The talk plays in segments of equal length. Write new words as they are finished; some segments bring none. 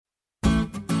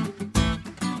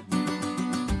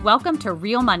Welcome to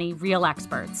Real Money, Real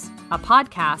Experts, a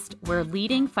podcast where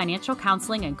leading financial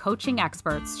counseling and coaching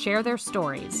experts share their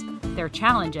stories, their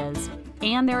challenges,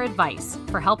 and their advice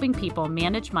for helping people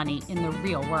manage money in the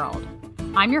real world.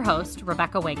 I'm your host,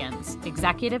 Rebecca Wiggins,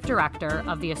 Executive Director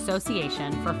of the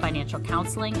Association for Financial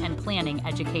Counseling and Planning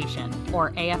Education, or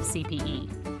AFCPE.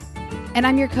 And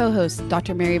I'm your co-host,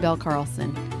 Dr. Mary Bell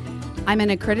Carlson. I'm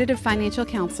an accredited financial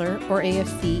counselor, or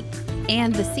AFC,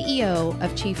 and the CEO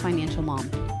of Chief Financial Mom.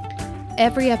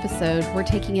 Every episode, we're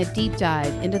taking a deep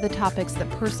dive into the topics that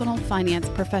personal finance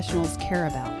professionals care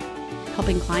about,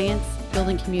 helping clients,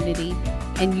 building community,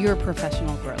 and your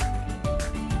professional growth.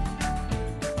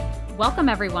 Welcome,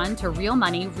 everyone, to Real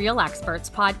Money, Real Experts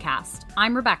podcast.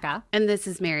 I'm Rebecca. And this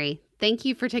is Mary. Thank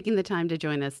you for taking the time to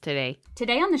join us today.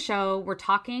 Today on the show, we're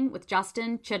talking with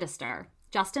Justin Chittister.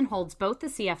 Justin holds both the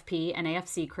CFP and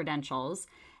AFC credentials,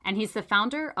 and he's the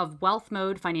founder of Wealth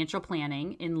Mode Financial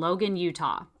Planning in Logan,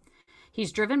 Utah.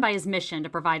 He's driven by his mission to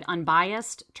provide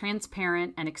unbiased,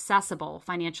 transparent, and accessible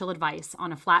financial advice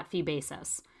on a flat fee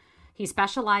basis. He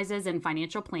specializes in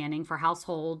financial planning for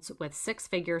households with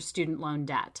six-figure student loan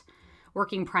debt.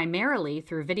 Working primarily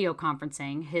through video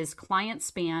conferencing, his clients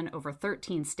span over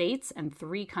 13 states and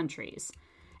 3 countries.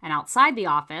 And outside the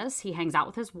office, he hangs out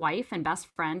with his wife and best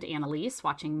friend, Annalise,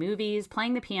 watching movies,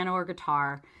 playing the piano or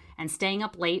guitar, and staying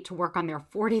up late to work on their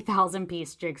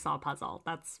 40,000-piece jigsaw puzzle.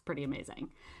 That's pretty amazing.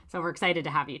 So we're excited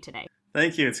to have you today.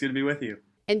 Thank you. It's good to be with you.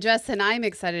 And Justin, I'm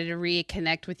excited to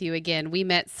reconnect with you again. We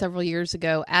met several years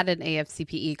ago at an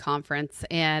AFCPE conference,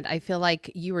 and I feel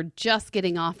like you were just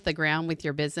getting off the ground with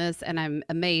your business, and I'm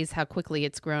amazed how quickly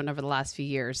it's grown over the last few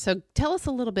years. So tell us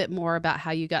a little bit more about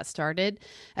how you got started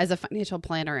as a financial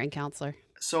planner and counselor.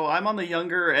 So I'm on the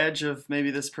younger edge of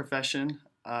maybe this profession.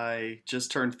 I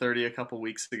just turned 30 a couple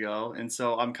weeks ago, and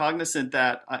so I'm cognizant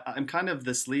that I'm kind of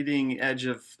this leading edge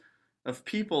of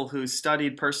people who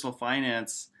studied personal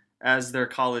finance as their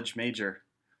college major.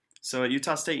 So at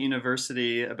Utah State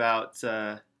University about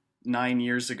 9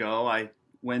 years ago, I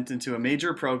went into a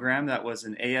major program that was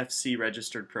an AFC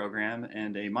registered program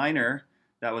and a minor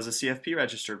that was a CFP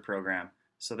registered program.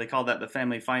 So they called that the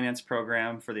Family Finance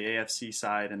Program for the AFC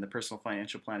side and the Personal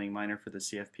Financial Planning minor for the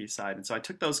CFP side. And so I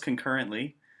took those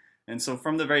concurrently. And so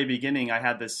from the very beginning, I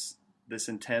had this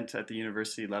intent at the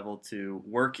university level to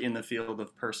work in the field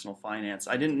of personal finance.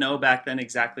 I didn't know back then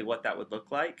exactly what that would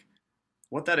look like.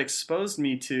 What that exposed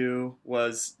me to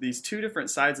was these two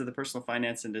different sides of the personal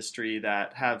finance industry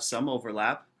that have some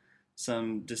overlap,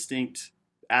 some distinct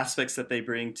aspects that they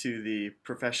bring to the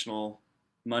professional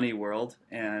money world,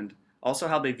 and also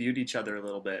how they viewed each other a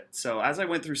little bit. So as I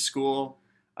went through school,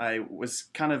 I was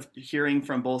kind of hearing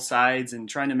from both sides and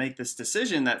trying to make this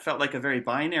decision that felt like a very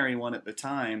binary one at the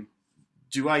time.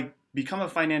 Do I become a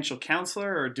financial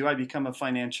counselor or do I become a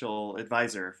financial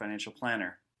advisor, financial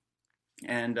planner?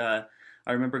 And I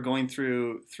remember going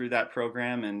through that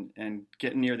program and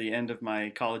getting near the end of my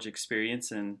college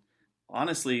experience and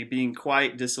honestly being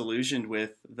quite disillusioned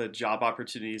with the job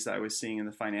opportunities that I was seeing in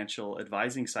the financial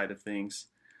advising side of things.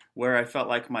 Where I felt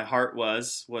like my heart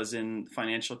was in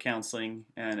financial counseling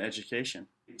and education.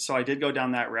 So I did go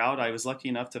down that route. I was lucky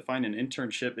enough to find an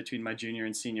internship between my junior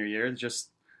and senior year, just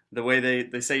the way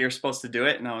they say you're supposed to do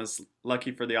it. And I was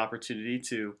lucky for the opportunity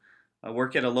to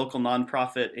work at a local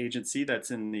nonprofit agency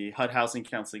that's in the HUD housing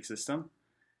counseling system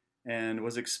and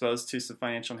was exposed to some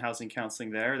financial and housing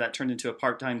counseling there. That turned into a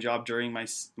part-time job during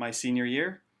my senior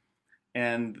year.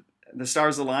 And the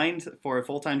stars aligned for a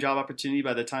full-time job opportunity.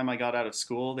 By the time I got out of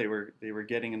school, they were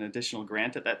getting an additional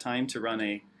grant at that time to run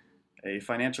a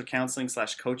financial counseling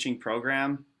 / coaching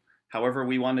program. However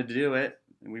we wanted to do it,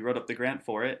 and we wrote up the grant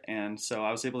for it. And so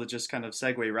I was able to just kind of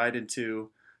segue right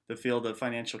into the field of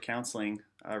financial counseling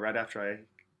right after I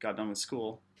got done with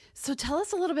school. So tell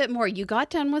us a little bit more. You got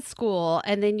done with school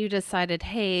and then you decided,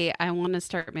 hey, I want to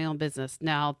start my own business.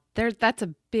 Now, that's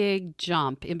a big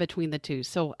jump in between the two.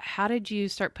 So how did you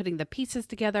start putting the pieces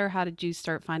together? How did you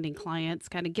start finding clients?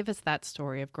 Kind of give us that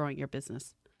story of growing your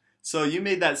business. So you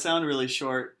made that sound really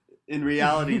short. In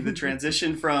reality, the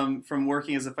transition from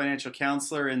working as a financial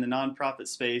counselor in the nonprofit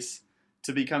space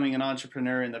to becoming an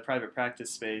entrepreneur in the private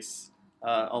practice space,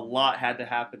 a lot had to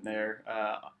happen there.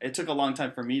 It took a long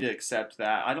time for me to accept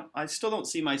that. I still don't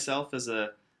see myself as a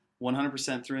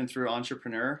 100% through and through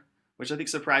entrepreneur, which I think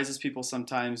surprises people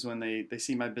sometimes when they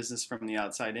see my business from the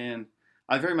outside in.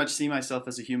 I very much see myself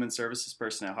as a human services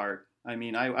person at heart. I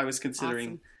mean, I was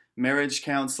considering marriage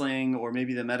counseling or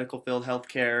maybe the medical field,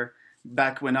 healthcare,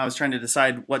 back when I was trying to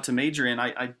decide what to major in.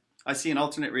 I see an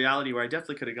alternate reality where I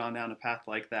definitely could have gone down a path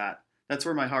like that. That's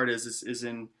where my heart is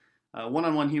in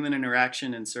one-on-one human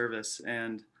interaction and service.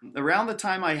 And around the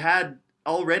time I had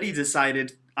already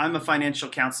decided I'm a financial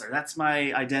counselor. That's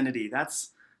my identity.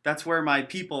 That's where my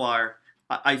people are.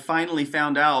 I finally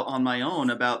found out on my own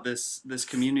about this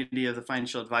community of the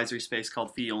financial advisory space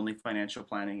called fee-only financial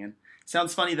planning. And it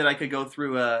sounds funny that I could go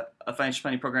through a financial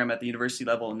planning program at the university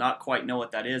level and not quite know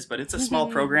what that is, but it's a small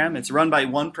program. It's run by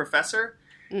one professor,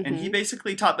 and he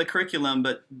basically taught the curriculum,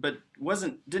 but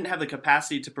didn't have the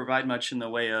capacity to provide much in the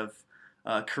way of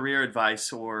career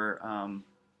advice or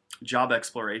job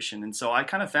exploration. And so I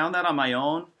kind of found that on my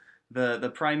own.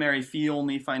 The primary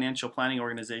fee-only financial planning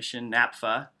organization,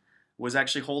 NAPFA, was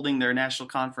actually holding their national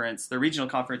conference, their regional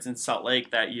conference in Salt Lake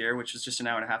that year, which is just an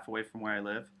hour and a half away from where I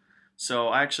live. So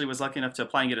I actually was lucky enough to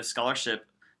apply and get a scholarship.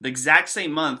 The exact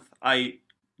same month I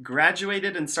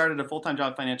graduated and started a full-time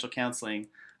job in financial counseling,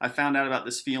 I found out about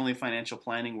this fee-only financial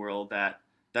planning world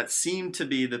that seemed to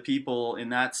be the people in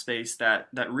that space that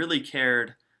really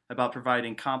cared about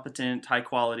providing competent,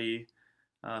 high-quality,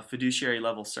 fiduciary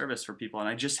level service for people. And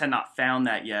I just had not found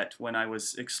that yet when I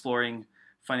was exploring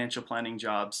financial planning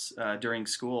jobs during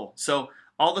school. So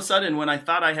all of a sudden, when I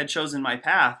thought I had chosen my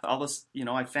path,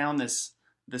 I found this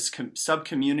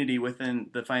sub-community within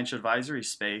the financial advisory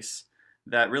space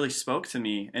that really spoke to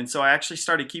me. And so I actually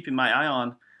started keeping my eye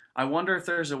on, I wonder if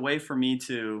there's a way for me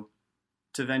to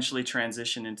eventually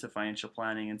transition into financial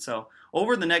planning. And so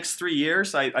over the next 3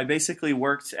 years, I basically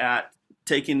worked at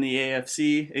taking the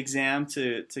AFC exam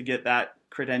to get that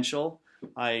credential.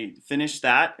 I finished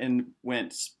that and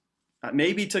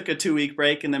maybe took a 2-week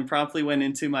break and then promptly went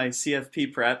into my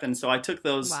CFP prep. And so I took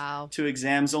those 2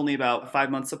 exams only about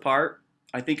 5 months apart.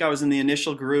 I think I was in the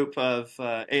initial group of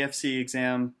AFC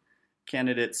exam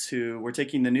candidates who were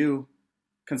taking the new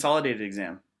consolidated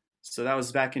exam. So that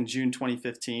was back in June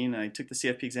 2015. I took the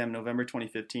CFP exam in November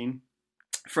 2015.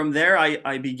 From there,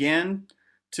 I began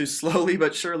to slowly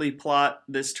but surely plot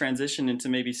this transition into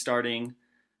maybe starting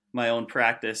my own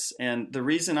practice. And the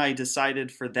reason I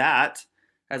decided for that,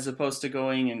 as opposed to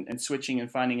going and switching and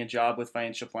finding a job with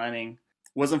financial planning,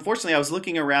 was unfortunately I was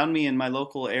looking around me in my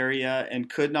local area and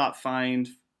could not find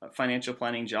financial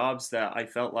planning jobs that I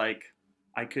felt like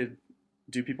I could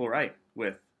do people right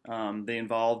with. They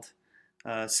involved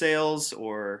sales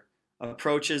or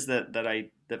approaches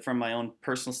that from my own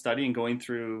personal study and going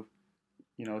through,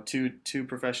 two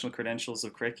professional credentials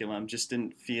of curriculum just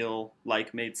didn't feel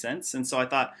like made sense. And so I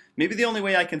thought maybe the only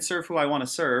way I can serve who I want to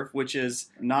serve, which is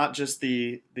not just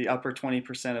the upper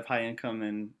 20% of high income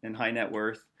and high net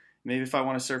worth. Maybe if I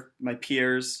want to serve my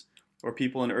peers or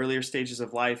people in earlier stages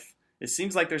of life, it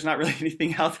seems like there's not really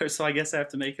anything out there. So I guess I have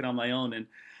to make it on my own. And,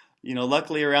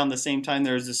 luckily around the same time,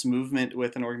 there was this movement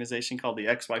with an organization called the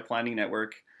XY Planning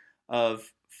Network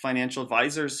of financial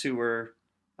advisors who were,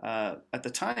 at the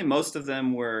time, most of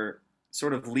them were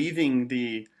sort of leaving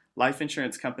the life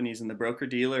insurance companies and the broker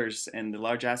dealers and the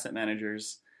large asset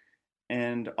managers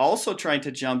and also trying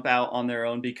to jump out on their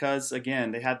own because,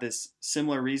 again, they had this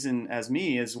similar reason as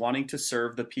me, is wanting to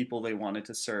serve the people they wanted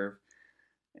to serve.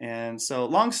 And so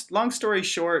long story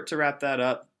short, to wrap that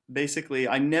up, basically,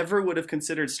 I never would have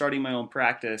considered starting my own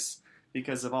practice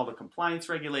because of all the compliance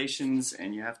regulations,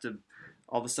 and you have to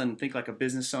all of a sudden think like a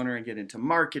business owner and get into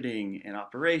marketing and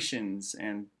operations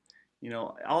and,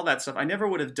 all that stuff. I never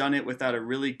would have done it without a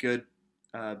really good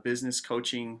business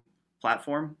coaching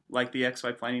platform like the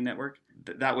XY Planning Network.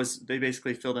 They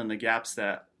basically filled in the gaps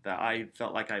that I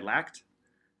felt like I lacked.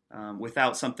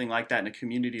 Without something like that in a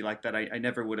community like that, I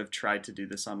never would have tried to do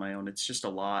this on my own. It's just a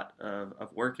lot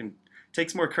of work and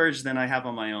takes more courage than I have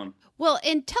on my own. Well,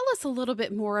 and tell us a little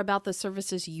bit more about the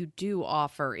services you do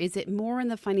offer. Is it more in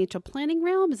the financial planning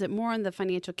realm? Is it more in the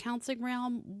financial counseling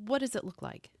realm? What does it look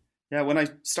like? Yeah, when I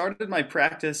started my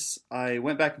practice, I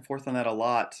went back and forth on that a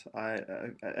lot.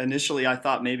 Initially, I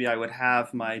thought maybe I would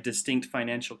have my distinct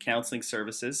financial counseling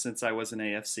services since I was an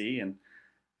AFC, and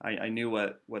I knew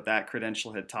what that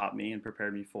credential had taught me and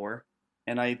prepared me for.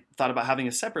 And I thought about having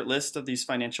a separate list of these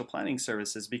financial planning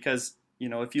services because,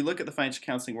 if you look at the financial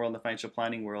counseling world and the financial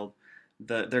planning world,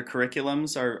 their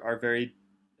curriculums are very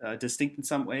distinct in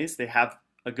some ways. They have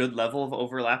a good level of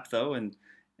overlap, though, and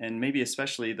maybe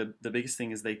especially the biggest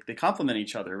thing is they complement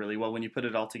each other really well when you put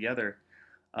it all together.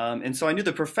 And so I knew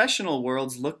the professional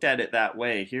worlds looked at it that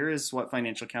way. Here is what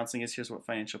financial counseling is. Here's what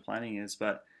financial planning is.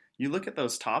 But you look at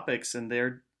those topics and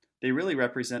they really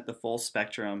represent the full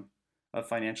spectrum of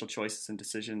financial choices and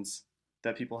decisions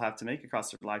that people have to make across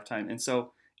their lifetime. And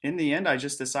so in the end, I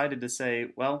just decided to say,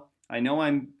 well, I know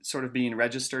I'm sort of being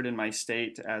registered in my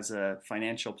state as a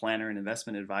financial planner and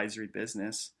investment advisory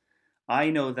business.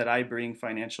 I know that I bring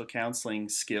financial counseling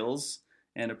skills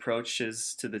and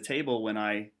approaches to the table when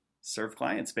I serve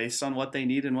clients based on what they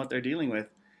need and what they're dealing with.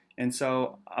 And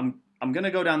so I'm I'm going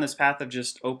to go down this path of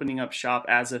just opening up shop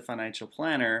as a financial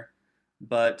planner,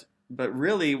 but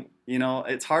really,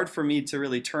 it's hard for me to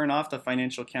really turn off the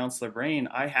financial counselor brain.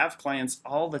 I have clients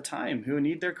all the time who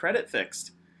need their credit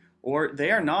fixed, or they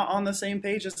are not on the same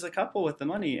page as a couple with the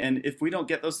money. And if we don't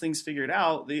get those things figured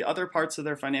out, the other parts of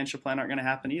their financial plan aren't going to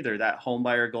happen either. That home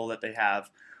buyer goal that they have,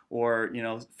 or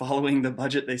following the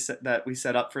budget that we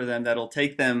set up for them, that'll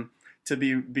take them to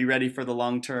be ready for the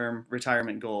long-term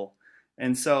retirement goal.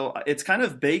 And so it's kind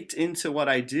of baked into what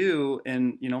I do.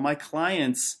 And my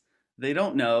clients, they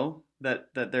don't know that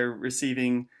they're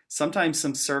receiving sometimes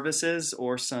some services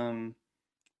or some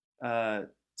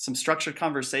structured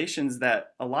conversations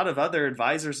that a lot of other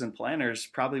advisors and planners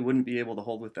probably wouldn't be able to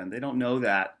hold with them. They don't know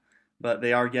that, but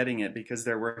they are getting it because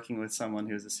they're working with someone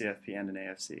who's a CFP and an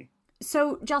AFC.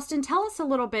 So, Justin, tell us a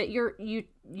little bit.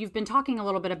 You've been talking a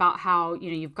little bit about how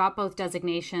you've got both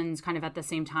designations kind of at the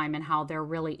same time and how they're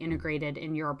really integrated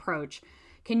in your approach.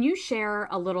 Can you share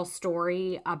a little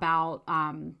story about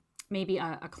maybe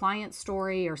a client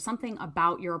story or something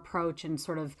about your approach and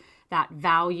sort of that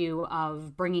value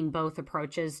of bringing both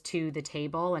approaches to the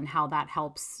table and how that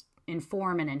helps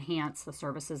inform and enhance the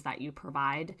services that you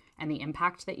provide and the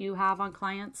impact that you have on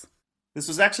clients? This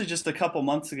was actually just a couple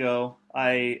months ago.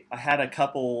 I had a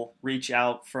couple reach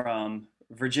out from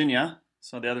Virginia,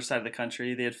 so the other side of the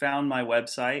country. They had found my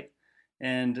website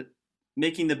and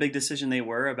making the big decision they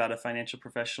were about a financial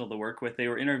professional to work with. They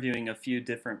were interviewing a few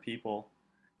different people,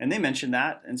 and they mentioned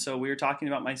that. And so we were talking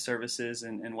about my services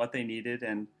and what they needed,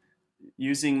 and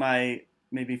using my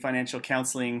maybe financial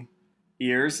counseling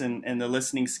ears and the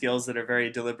listening skills that are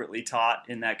very deliberately taught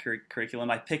in that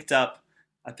curriculum. I picked up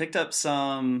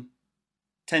some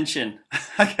tension,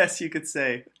 I guess you could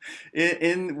say,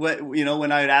 in what,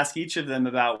 when I would ask each of them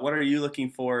about what are you looking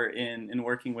for in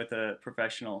working with a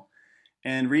professional.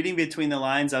 And reading between the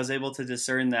lines, I was able to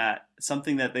discern that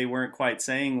something that they weren't quite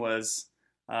saying was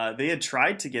they had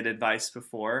tried to get advice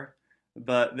before,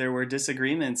 but there were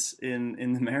disagreements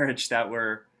in the marriage that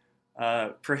were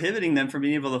prohibiting them from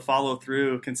being able to follow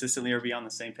through consistently or be on the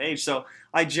same page. So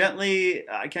I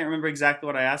can't remember exactly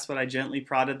what I asked, but I gently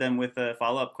prodded them with a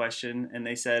follow-up question. And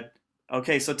they said,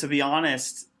 okay, so to be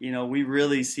honest, we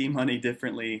really see money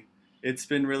differently. It's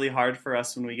been really hard for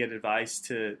us when we get advice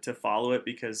to follow it,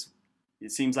 because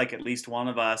it seems like at least one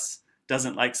of us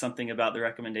doesn't like something about the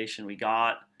recommendation we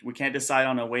got. We can't decide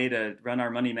on a way to run our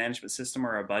money management system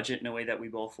or our budget in a way that we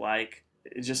both like.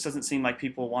 It just doesn't seem like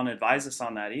people want to advise us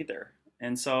on that either.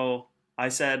 And so I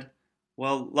said,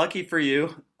 well, lucky for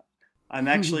you, I'm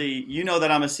actually,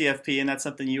 that I'm a CFP, and that's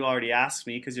something you already asked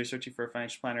me because you're searching for a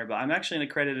financial planner, but I'm actually an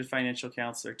accredited financial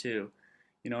counselor too.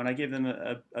 And I gave them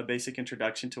a basic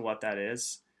introduction to what that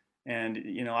is. And,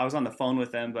 I was on the phone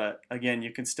with them, but again,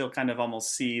 you can still kind of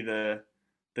almost see the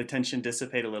tension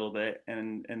dissipate a little bit.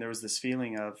 And there was this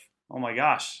feeling of, oh my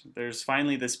gosh, there's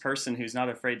finally this person who's not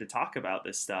afraid to talk about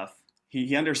this stuff.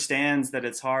 He understands that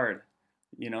it's hard,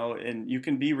 and you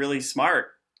can be really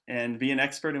smart and be an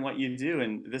expert in what you do.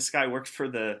 And this guy worked for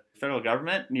the federal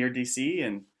government near DC,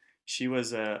 and she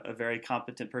was a very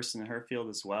competent person in her field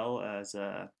as well as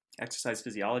a exercise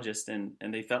physiologist. And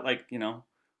they felt like,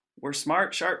 we're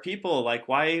smart, sharp people. Like,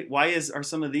 why are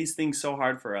some of these things so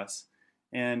hard for us?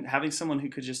 And having someone who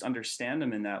could just understand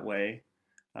them in that way,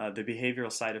 the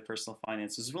behavioral side of personal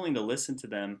finance, was willing to listen to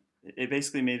them. It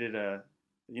basically made it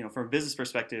from a business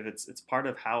perspective, it's part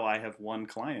of how I have won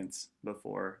clients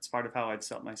before. It's part of how I've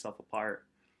set myself apart.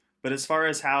 But as far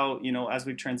as how, as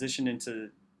we've transitioned into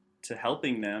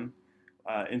helping them,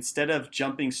 instead of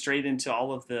jumping straight into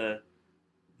all of the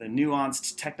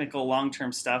nuanced, technical,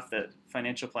 long-term stuff that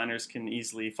financial planners can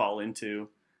easily fall into,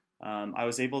 I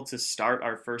was able to start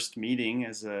our first meeting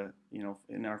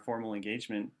in our formal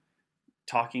engagement,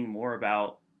 talking more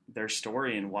about their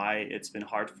story and why it's been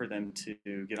hard for them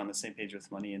to get on the same page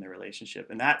with money in their relationship.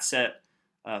 And that set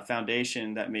a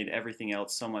foundation that made everything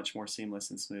else so much more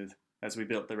seamless and smooth as we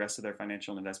built the rest of their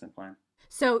financial and investment plan.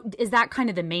 So is that kind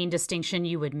of the main distinction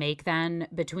you would make then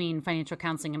between financial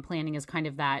counseling and planning, is kind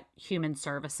of that human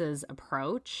services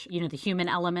approach, the human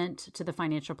element to the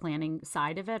financial planning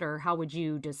side of it? Or how would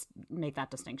you just make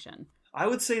that distinction? I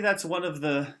would say that's one of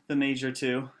the major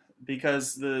two.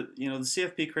 Because the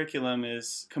CFP curriculum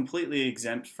is completely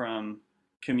exempt from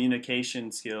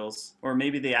communication skills, or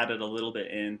maybe they added a little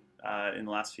bit in the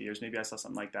last few years. Maybe I saw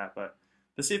something like that. But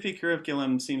the CFP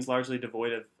curriculum seems largely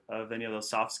devoid of any of those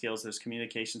soft skills. There's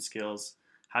communication skills,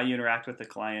 how you interact with the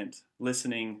client,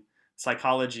 listening,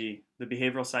 psychology, the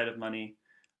behavioral side of money.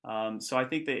 So I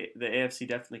think the AFC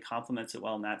definitely complements it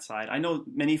well on that side. I know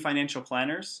many financial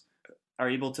planners are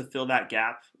able to fill that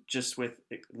gap just with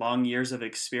long years of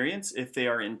experience if they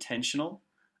are intentional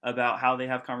about how they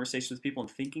have conversations with people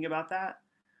and thinking about that.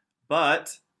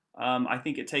 But I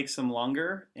think it takes some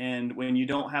longer. And when you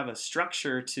don't have a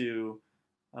structure to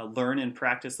learn and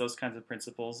practice those kinds of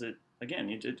principles, it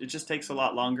just takes a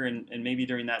lot longer. And maybe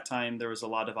during that time, there was a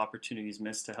lot of opportunities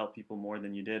missed to help people more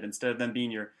than you did. Instead of them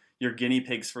being your guinea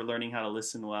pigs for learning how to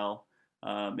listen well,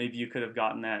 maybe you could have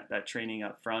gotten that training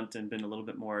up front and been a little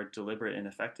bit more deliberate and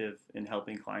effective in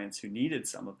helping clients who needed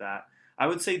some of that. I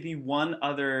would say the one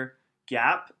other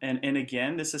gap, and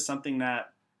again, this is something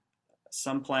that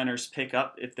some planners pick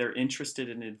up if they're interested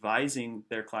in advising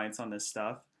their clients on this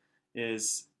stuff,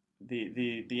 is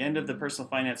the end of the personal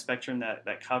finance spectrum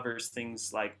that covers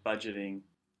things like budgeting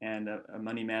and a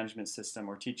money management system,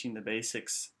 or teaching the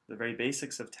very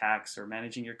basics of tax, or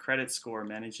managing your credit score,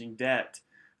 managing debt,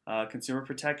 consumer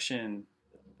protection.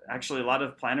 Actually, a lot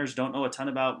of planners don't know a ton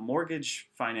about mortgage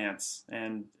finance,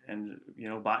 and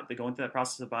they go into that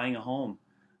process of buying a home.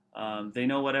 They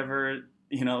know whatever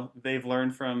they've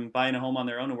learned from buying a home on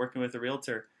their own and working with a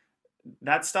realtor.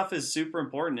 That stuff is super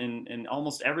important, and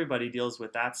almost everybody deals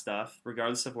with that stuff,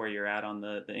 regardless of where you're at on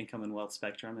the income and wealth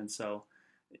spectrum. And so,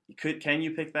 can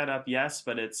you pick that up? Yes,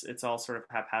 but it's all sort of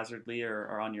haphazardly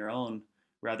or on your own,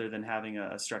 rather than having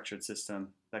a structured system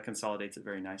that consolidates it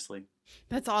very nicely.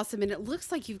 That's awesome. And it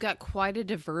looks like you've got quite a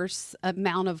diverse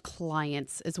amount of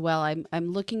clients as well.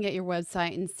 I'm looking at your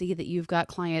website and see that you've got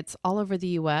clients all over the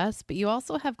U.S., but you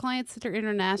also have clients that are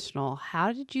international.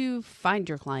 How did you find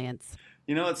your clients?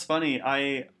 It's funny.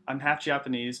 I'm half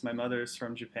Japanese. My mother's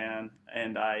from Japan,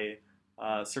 and I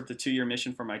served a 2-year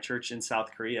mission for my church in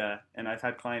South Korea. And I've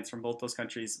had clients from both those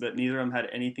countries, but neither of them had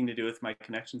anything to do with my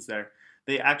connections there.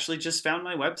 They actually just found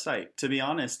my website, to be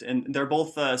honest. And they're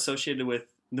both associated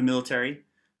with the military,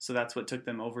 so that's what took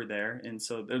them over there. And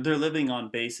so they're living on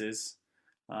bases,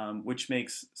 which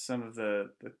makes some of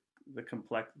the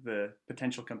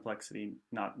potential complexity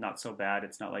not so bad.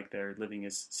 It's not like they're living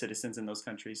as citizens in those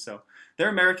countries. So they're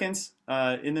Americans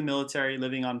in the military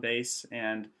living on base,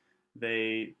 and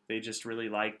they just really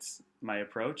liked my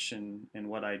approach and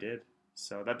what I did.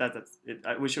 So that's it.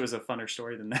 I wish it was a funner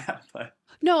story than that, but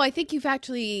no, I think you've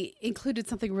actually included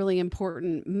something really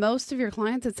important. Most of your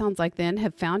clients, it sounds like, then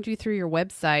have found you through your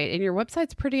website, and your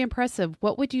website's pretty impressive.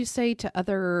 What would you say to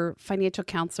other financial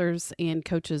counselors and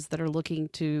coaches that are looking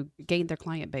to gain their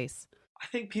client base? I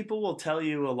think people will tell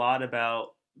you a lot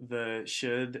about the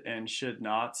should and should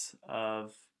nots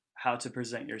of how to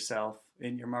present yourself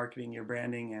in your marketing, your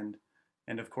branding,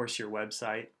 and of course your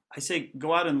website. I say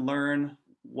go out and learn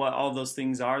what all those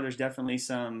things are. There's definitely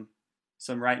some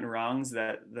right and wrongs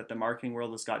that the marketing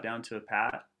world has got down to a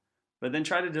pat, but then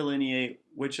try to delineate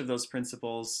which of those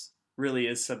principles really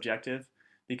is subjective,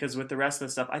 because with the rest of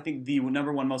the stuff, I think the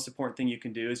number one most important thing you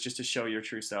can do is just to show your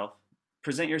true self.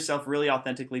 Present yourself really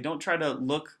authentically. Don't try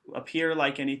to appear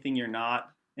like anything you're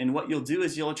not. And what you'll do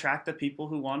is you'll attract the people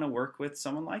who want to work with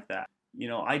someone like that.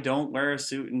 I don't wear a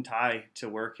suit and tie to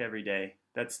work every day.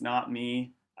 That's not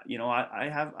me. I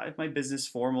have my business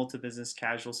formal to business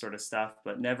casual sort of stuff,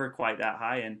 but never quite that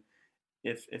high. And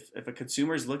if a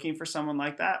consumer is looking for someone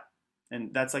like that,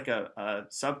 and that's like a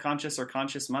subconscious or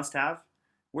conscious must have,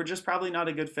 we're just probably not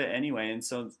a good fit anyway. And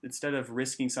so instead of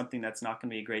risking something that's not going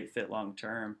to be a great fit long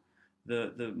term,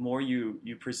 the more you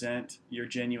present your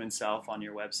genuine self on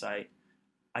your website,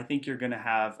 I think you're going to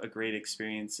have a great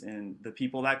experience, and the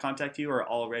people that contact you are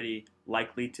already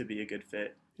likely to be a good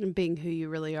fit. And being who you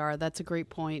really are. That's a great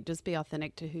point. Just be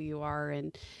authentic to who you are,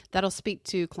 and that'll speak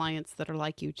to clients that are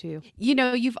like you too.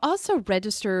 You've also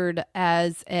registered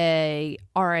as a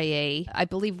RIA, I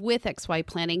believe, with XY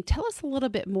Planning. Tell us a little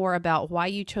bit more about why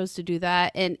you chose to do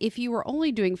that. And if you were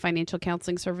only doing financial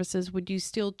counseling services, would you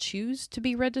still choose to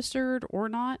be registered or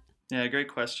not? Yeah, great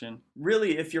question.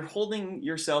 Really, if you're holding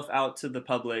yourself out to the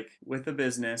public with a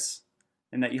business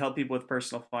and that you help people with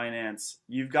personal finance,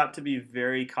 you've got to be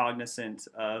very cognizant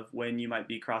of when you might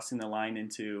be crossing the line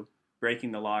into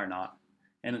breaking the law or not.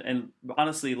 And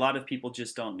honestly, a lot of people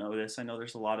just don't know this. I know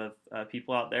there's a lot of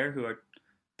people out there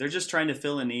they're just trying to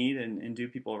fill a need and do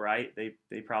people right.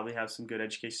 They probably have some good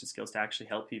education skills to actually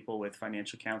help people with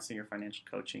financial counseling or financial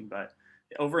coaching. But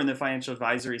over in the financial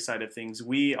advisory side of things,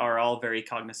 we are all very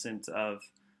cognizant of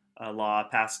a law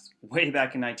passed way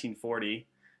back in 1940,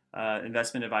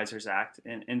 Investment Advisors Act.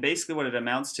 And basically what it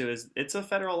amounts to is it's a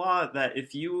federal law that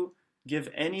if you give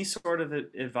any sort of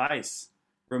advice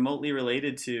remotely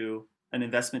related to an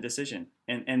investment decision,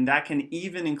 and that can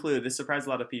even include, this surprised a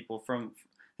lot of people,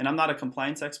 and I'm not a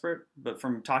compliance expert, but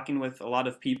from talking with a lot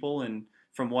of people and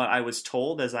from what I was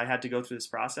told as I had to go through this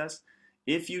process,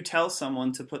 if you tell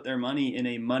someone to put their money in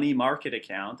a money market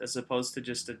account as opposed to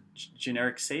just a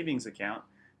generic savings account,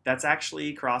 that's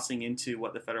actually crossing into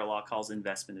what the federal law calls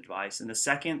investment advice. And the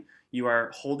second you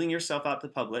are holding yourself out to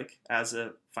the public as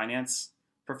a finance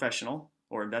professional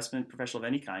or investment professional of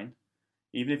any kind,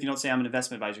 even if you don't say I'm an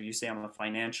investment advisor, you say I'm a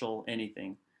financial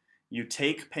anything, you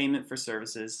take payment for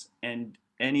services, and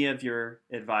any of your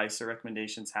advice or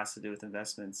recommendations has to do with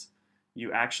investments,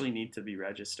 you actually need to be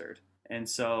registered. And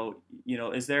so,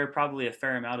 is there probably a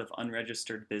fair amount of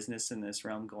unregistered business in this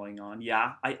realm going on?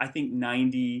 Yeah, I think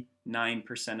 99%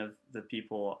 of the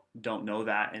people don't know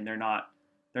that, and they're not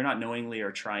knowingly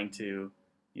or trying to,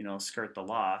 skirt the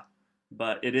law.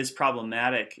 But it is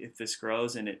problematic if this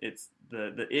grows, and it's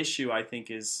the issue, I think,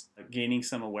 is gaining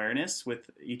some awareness with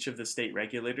each of the state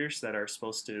regulators that are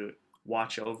supposed to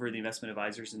watch over the investment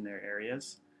advisors in their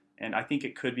areas. And I think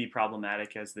it could be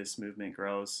problematic as this movement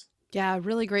grows. Yeah,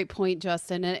 really great point,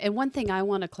 Justin. And one thing I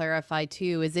want to clarify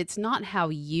too is it's not how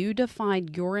you define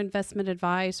your investment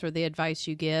advice or the advice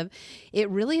you give. It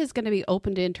really is going to be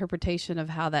open to interpretation of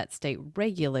how that state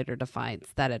regulator defines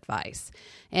that advice.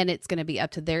 And it's going to be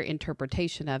up to their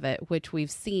interpretation of it, which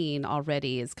we've seen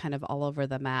already is kind of all over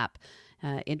the map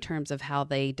in terms of how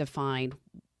they define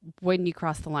when you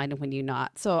cross the line and when you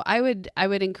not. So I would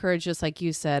encourage, just like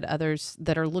you said, others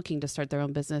that are looking to start their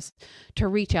own business to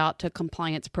reach out to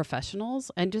compliance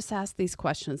professionals and just ask these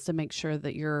questions to make sure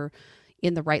that you're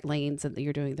in the right lanes and that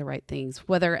you're doing the right things,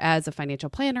 whether as a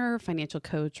financial planner, financial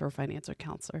coach, or financial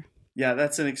counselor. Yeah,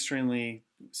 that's an extremely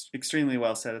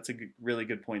well said. It's a really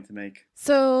good point to make.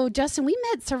 So, Justin, we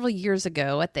met several years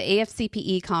ago at the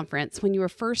AFCPE conference when you were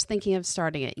first thinking of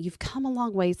starting it. You've come a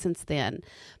long way since then,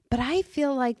 but I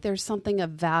feel like there's something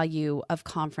of value of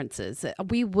conferences.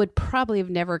 We would probably have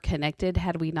never connected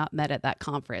had we not met at that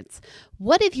conference.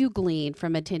 What have you gleaned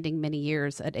from attending many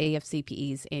years at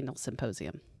AFCPE's annual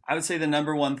symposium? I would say the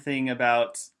number one thing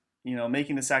about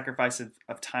making the sacrifice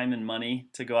of time and money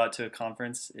to go out to a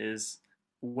conference is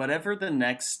whatever the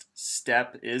next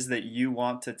step is that you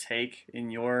want to take in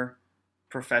your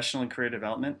professional and career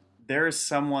development, there is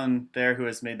someone there who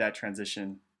has made that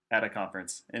transition at a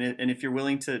conference. And if you're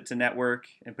willing to network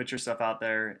and put yourself out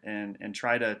there and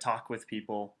try to talk with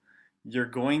people, you're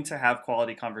going to have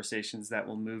quality conversations that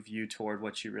will move you toward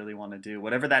what you really want to do,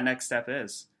 whatever that next step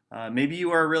is. Maybe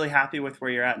you are really happy with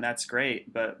where you're at, and that's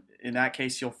great. But in that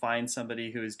case, you'll find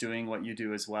somebody who is doing what you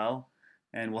do as well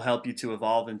and will help you to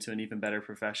evolve into an even better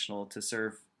professional to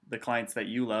serve the clients that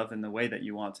you love in the way that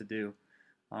you want to do.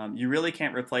 You really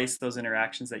can't replace those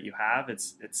interactions that you have.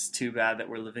 It's too bad that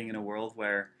we're living in a world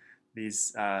where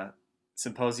these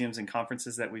symposiums and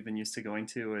conferences that we've been used to going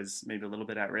to is maybe a little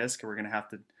bit at risk, or we're going to have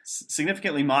to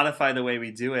significantly modify the way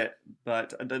we do it.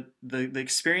 But the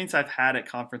experience I've had at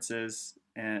conferences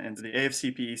and the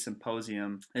AFCPE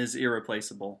symposium is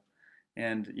irreplaceable.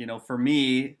 And, for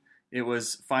me, it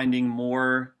was finding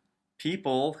more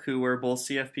people who were both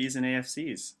CFPs and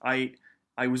AFCs.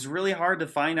 I was really hard to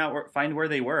find where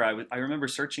they were. I remember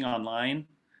searching online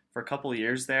for a couple of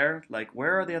years there, like,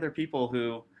 where are the other people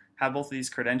who have both of these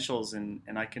credentials and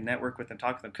I can network with them,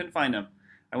 talk to them. Couldn't find them.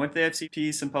 I went to the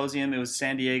AFCPE symposium. It was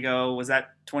San Diego. Was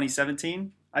that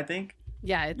 2017, I think?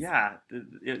 Yeah.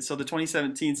 So the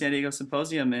 2017 San Diego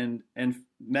Symposium and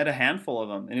met a handful of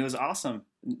them, and it was awesome.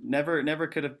 Never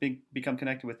could have become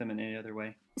connected with them in any other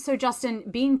way. So Justin,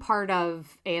 being part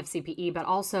of AFCPE, but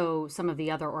also some of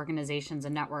the other organizations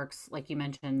and networks, like you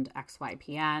mentioned,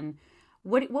 XYPN,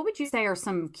 what would you say are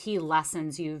some key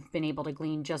lessons you've been able to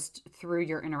glean just through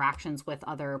your interactions with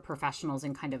other professionals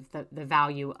and kind of the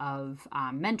value of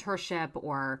mentorship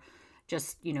or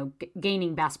just,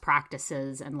 gaining best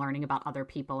practices and learning about other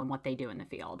people and what they do in the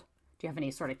field? Do you have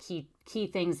any sort of key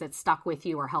things that stuck with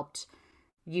you or helped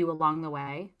you along the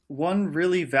way? One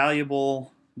really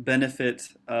valuable benefit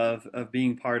of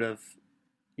being part of,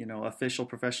 official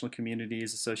professional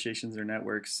communities, associations, or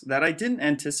networks that I didn't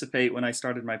anticipate when I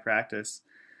started my practice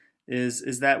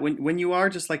is that when you are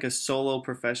just like a solo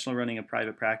professional running a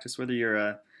private practice, whether you're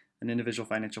an individual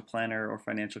financial planner or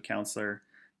financial counselor,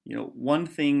 one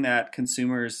thing that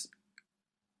consumers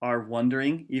are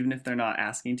wondering, even if they're not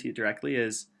asking to you directly,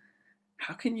 is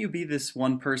how can you be this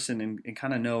one person and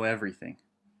kind of know everything?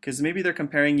 Because maybe they're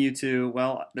comparing you to,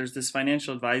 well, there's this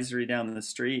financial advisory down the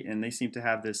street and they seem to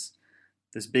have this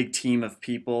big team of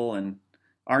people and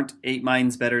aren't 8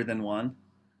 minds better than one.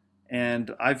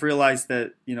 And I've realized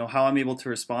that, how I'm able to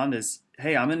respond is,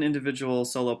 hey, I'm an individual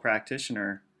solo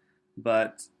practitioner,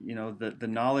 but, the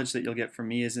knowledge that you'll get from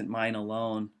me isn't mine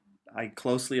alone. I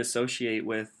closely associate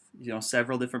with,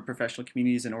 several different professional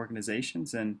communities and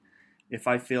organizations. And if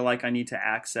I feel like I need to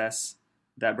access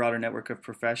that broader network of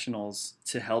professionals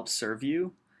to help serve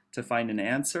you, to find an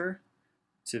answer,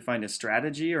 to find a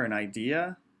strategy or an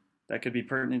idea that could be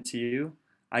pertinent to you,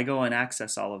 I go and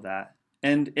access all of that.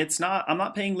 And I'm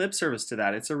not paying lip service to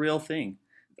that. It's a real thing.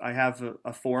 I have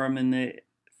a forum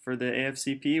for the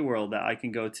AFCP world that I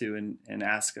can go to and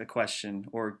ask a question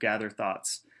or gather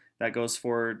thoughts. That goes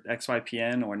for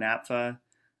XYPN or NAPFA.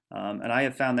 And I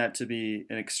have found that to be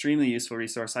an extremely useful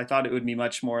resource. I thought it would be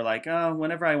much more like,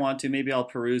 whenever I want to, maybe I'll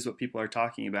peruse what people are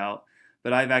talking about.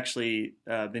 But I've actually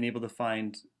been able to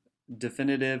find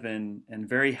definitive and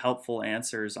very helpful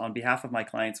answers on behalf of my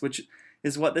clients, which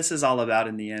is what this is all about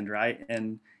in the end, right?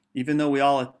 And even though we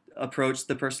all approach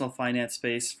the personal finance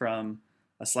space from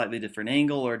a slightly different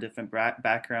angle or a different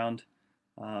background,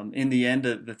 in the end,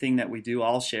 the thing that we do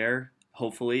all share,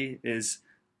 hopefully, is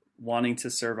wanting to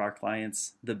serve our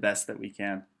clients the best that we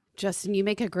can. Justin, you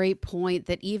make a great point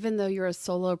that even though you're a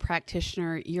solo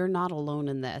practitioner, you're not alone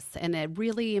in this. And it's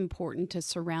really important to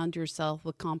surround yourself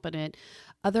with competent,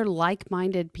 other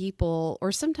like-minded people,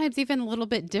 or sometimes even a little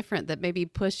bit different that maybe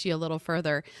push you a little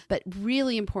further, but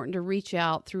really important to reach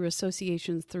out through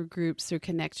associations, through groups, through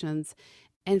connections,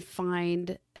 and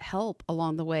find help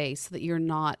along the way so that you're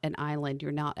not an island.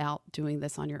 You're not out doing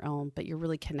this on your own, but you're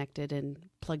really connected and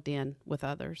plugged in with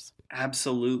others.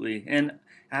 Absolutely. And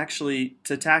actually,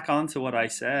 to tack on to what I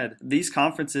said, these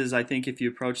conferences, I think if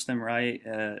you approach them right,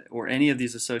 or any of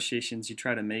these associations you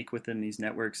try to make within these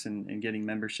networks and getting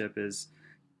membership, is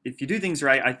if you do things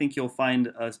right, I think you'll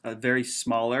find a very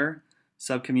smaller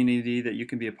sub-community that you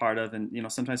can be a part of. And,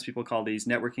 sometimes people call these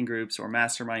networking groups or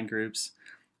mastermind groups.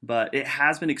 But it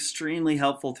has been extremely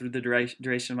helpful through the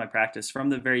duration of my practice from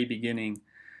the very beginning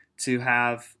to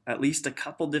have at least a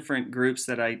couple different groups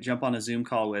that I jump on a Zoom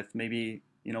call with. Maybe,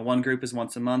 one group is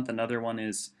once a month, another one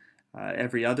is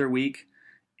every other week.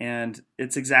 And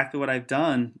it's exactly what I've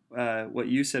done. What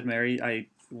you said, Mary,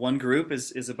 one group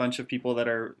is a bunch of people that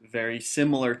are very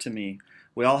similar to me.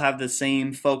 We all have the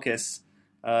same focus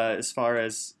as far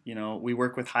as, we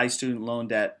work with high student loan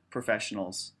debt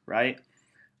professionals, right?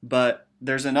 But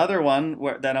there's another one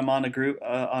that I'm on a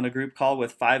group call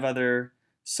with 5 other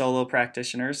solo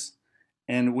practitioners,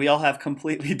 and we all have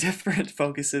completely different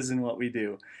focuses in what we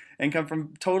do, and come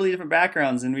from totally different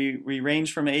backgrounds. And we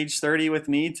range from age 30 with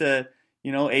me to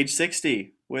age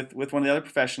 60 with one of the other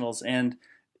professionals. And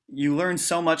you learn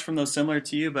so much from those similar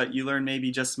to you, but you learn maybe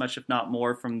just as much, if not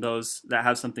more, from those that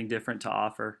have something different to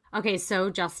offer. Okay, so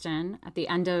Justin, at the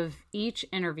end of each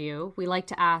interview, we like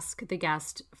to ask the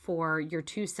guest for your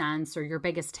 2 cents or your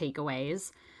biggest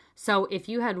takeaways. So if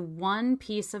you had one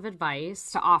piece of advice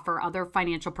to offer other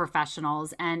financial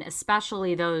professionals, and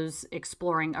especially those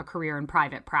exploring a career in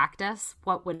private practice,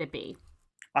 what would it be?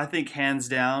 I think hands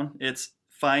down, it's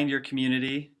find your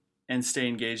community and stay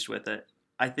engaged with it.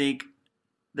 I think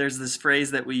there's this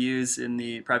phrase that we use in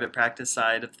the private practice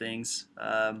side of things,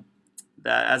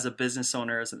 that as a business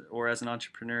owner or as an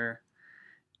entrepreneur,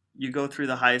 you go through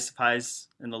the highest of highs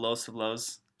and the lowest of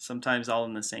lows, sometimes all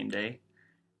in the same day.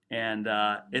 And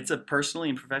it's a personally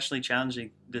and professionally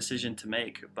challenging decision to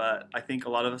make. But I think a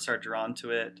lot of us are drawn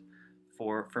to it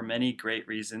for many great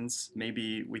reasons.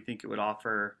 Maybe we think it would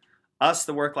offer us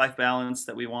the work-life balance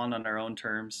that we want on our own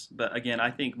terms. But again, I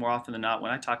think more often than not,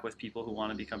 when I talk with people who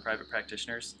want to become private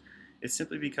practitioners, it's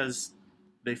simply because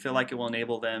they feel like it will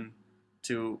enable them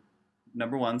to,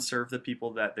 number one, serve the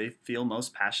people that they feel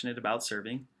most passionate about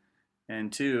serving,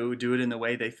 and 2, do it in the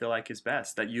way they feel like is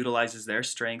best, that utilizes their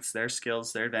strengths, their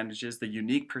skills, their advantages, the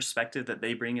unique perspective that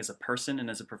they bring as a person and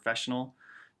as a professional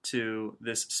to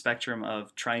this spectrum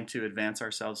of trying to advance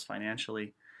ourselves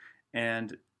financially.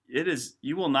 And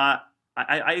you will not,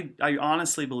 I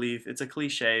honestly believe, it's a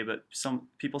cliche, but some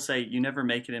people say you never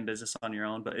make it in business on your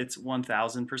own, but it's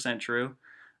 1000% true.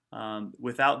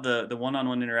 Without the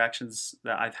one-on-one interactions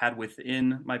that I've had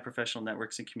within my professional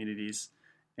networks and communities,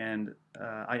 and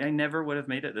I never would have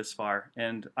made it this far.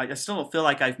 And I still don't feel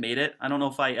like I've made it. I don't know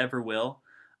if I ever will.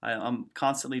 I'm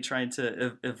constantly trying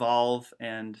to evolve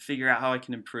and figure out how I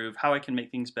can improve, how I can make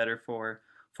things better for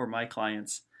my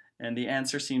clients. And the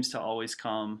answer seems to always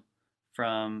come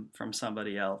from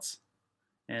somebody else.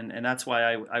 And that's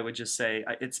why I would just say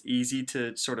it's easy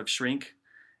to sort of shrink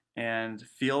and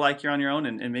feel like you're on your own.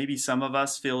 And maybe some of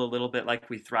us feel a little bit like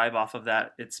we thrive off of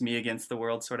that it's me against the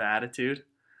world sort of attitude.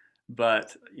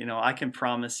 But, I can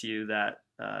promise you that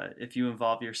if you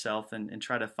involve yourself and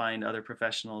try to find other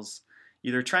professionals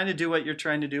either trying to do what you're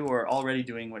trying to do or already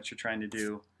doing what you're trying to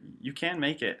do, you can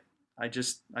make it.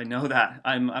 I know that.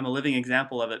 I'm a living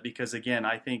example of it because, again,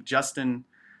 I think Justin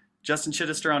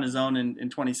Chittister on his own in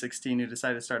 2016, who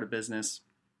decided to start a business,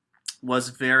 was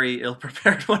very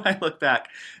ill-prepared when I look back.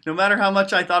 No matter how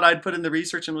much I thought I'd put in the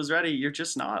research and was ready, you're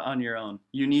just not on your own.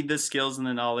 You need the skills and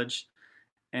the knowledge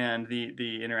and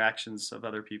the interactions of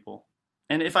other people.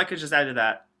 And if I could just add to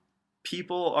that,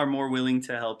 people are more willing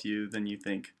to help you than you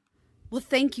think. Well,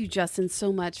 thank you, Justin,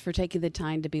 so much for taking the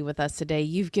time to be with us today.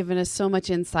 You've given us so much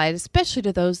insight, especially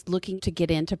to those looking to get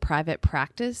into private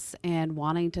practice and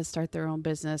wanting to start their own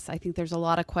business. I think there's a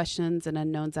lot of questions and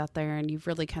unknowns out there, and you've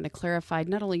really kind of clarified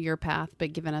not only your path,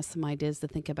 but given us some ideas to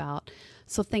think about.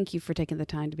 So thank you for taking the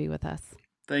time to be with us.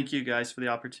 Thank you guys for the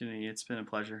opportunity. It's been a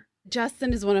pleasure.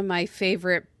 Justin is one of my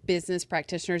favorite business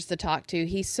practitioners to talk to.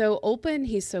 He's so open.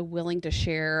 He's so willing to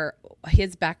share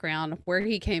his background, where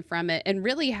he came from, it, and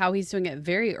really how he's doing it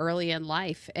very early in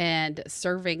life and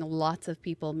serving lots of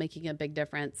people, making a big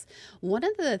difference. One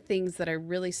of the things that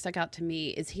really stuck out to me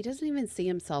is he doesn't even see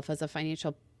himself as a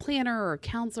financial planner or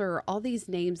counselor or all these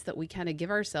names that we kind of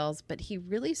give ourselves, but he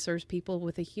really serves people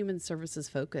with a human services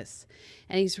focus.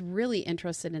 And he's really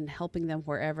interested in helping them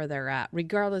wherever they're at,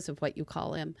 regardless of what you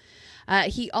call him.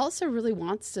 He also really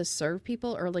wants to serve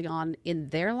people early on in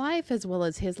their life as well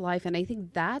as his life. And I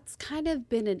think that's kind of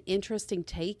been an interesting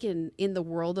take in the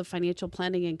world of financial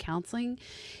planning and counseling,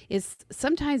 is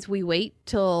sometimes we wait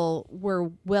till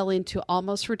we're well into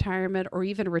almost retirement or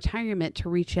even retirement to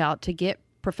reach out to get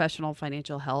professional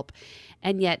financial help.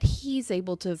 And yet he's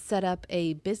able to set up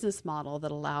a business model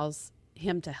that allows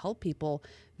him to help people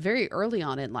very early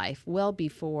on in life, well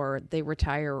before they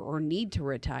retire or need to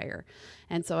retire.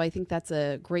 And so I think that's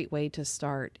a great way to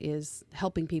start, is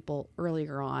helping people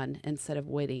earlier on instead of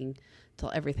waiting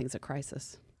till everything's a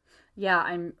crisis. Yeah,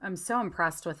 I'm so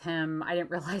impressed with him. I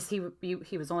didn't realize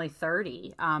he was only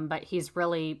 30, but he's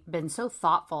really been so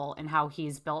thoughtful in how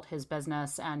he's built his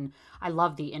business. And I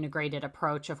love the integrated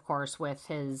approach, of course, with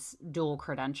his dual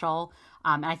credential.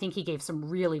 And I think he gave some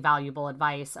really valuable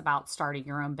advice about starting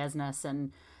your own business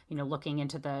and, you know, looking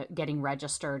into the getting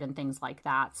registered and things like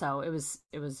that. So it was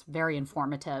very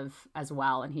informative as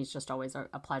well. And he's just always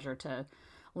a pleasure to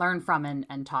learn from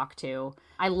and talk to.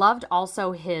 I loved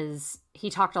also he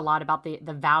talked a lot about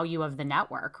the value of the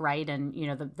network, right? And, you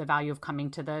know, the value of coming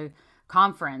to the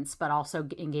conference, but also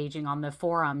engaging on the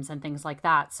forums and things like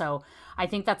that. So I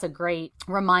think that's a great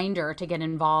reminder to get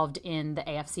involved in the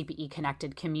AFCPE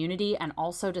Connected community and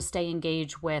also to stay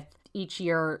engaged with each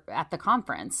year at the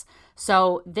conference.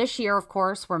 So this year, of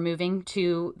course, we're moving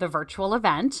to the virtual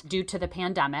event due to the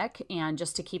pandemic and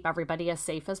just to keep everybody as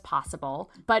safe as possible.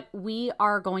 But we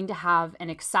are going to have an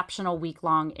exceptional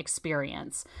week-long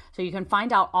experience. So you can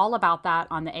find out all about that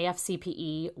on the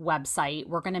AFCPE website.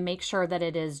 We're going to make sure that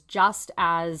it is just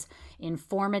as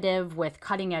informative with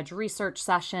cutting-edge research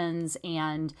sessions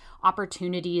and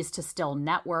opportunities to still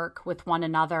network with one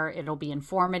another. It'll be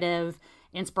informative,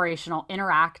 inspirational,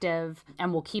 interactive,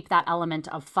 and we'll keep that element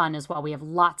of fun as well. We have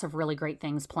lots of really great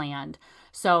things planned.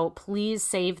 So please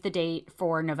save the date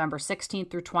for November 16th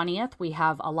through 20th. We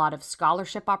have a lot of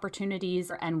scholarship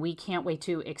opportunities, and we can't wait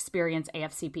to experience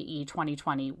AFCPE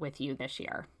 2020 with you this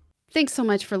year. Thanks so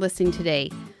much for listening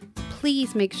today.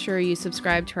 Please make sure you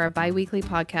subscribe to our bi-weekly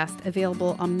podcast,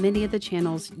 available on many of the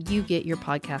channels you get your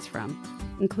podcast from,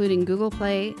 including Google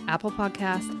Play, Apple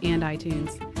Podcasts, and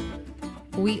iTunes.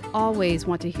 We always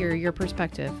want to hear your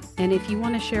perspective, and if you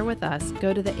want to share with us,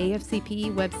 go to the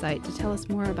AFCPE website to tell us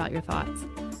more about your thoughts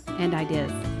and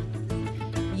ideas.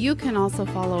 You can also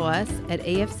follow us at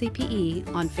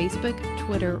AFCPE on Facebook,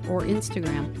 Twitter, or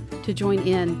Instagram to join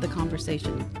in the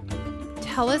conversation.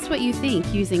 Tell us what you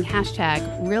think using hashtag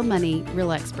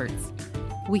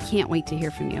RealMoneyRealExperts. We can't wait to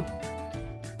hear from you.